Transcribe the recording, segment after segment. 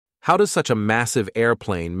How does such a massive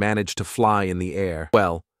airplane manage to fly in the air?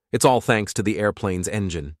 Well, it's all thanks to the airplane's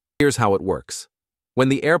engine. Here's how it works. When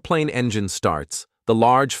the airplane engine starts, the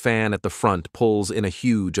large fan at the front pulls in a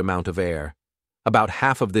huge amount of air. About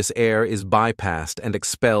half of this air is bypassed and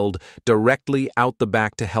expelled directly out the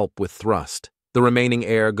back to help with thrust. The remaining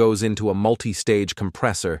air goes into a multi-stage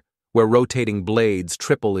compressor, where rotating blades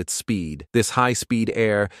triple its speed. This high-speed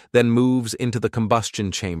air then moves into the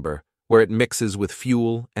combustion chamber, where it mixes with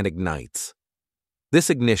fuel and ignites. This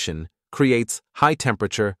ignition creates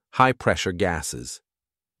high-temperature, high-pressure gases.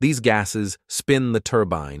 These gases spin the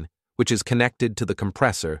turbine, which is connected to the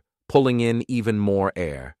compressor, pulling in even more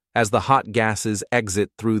air. As the hot gases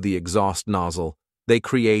exit through the exhaust nozzle, they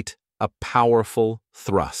create a powerful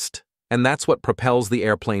thrust. And that's what propels the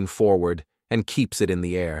airplane forward and keeps it in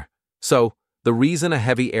the air. So, the reason a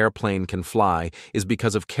heavy airplane can fly is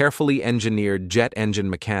because of carefully engineered jet engine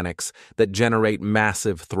mechanics that generate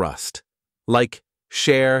massive thrust. Like,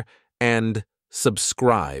 share, and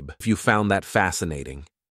subscribe if you found that fascinating.